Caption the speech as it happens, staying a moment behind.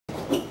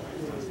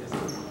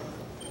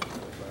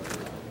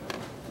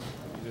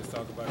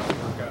talk about your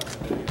workout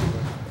today.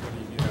 What do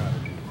you get out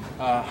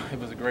of it? It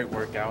was a great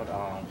workout.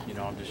 I'm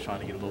just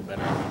trying to get a little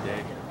better every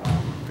day.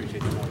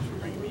 Appreciate the coach for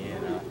bringing me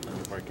in to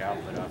work out,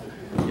 but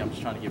yeah, I'm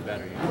just trying to get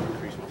better,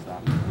 increase my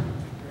stop. You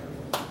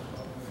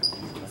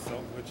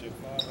consult with your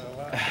father a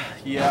lot?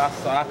 Yeah,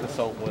 so I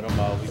consult with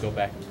him. We go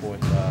back and forth.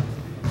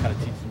 Kind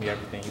of teaches me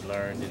everything he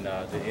learned and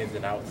the ins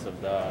and outs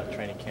of the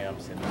training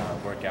camps and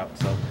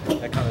workouts. So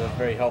that kind of was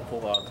very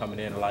helpful coming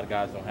in. A lot of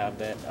guys don't have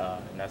that,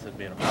 and that's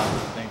been a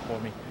positive thing for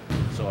me.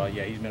 So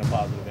yeah, he's been a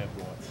positive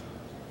influence.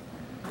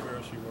 Where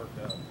else you worked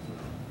out?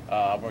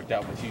 I worked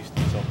out with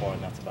Houston so far,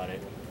 and that's about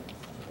it.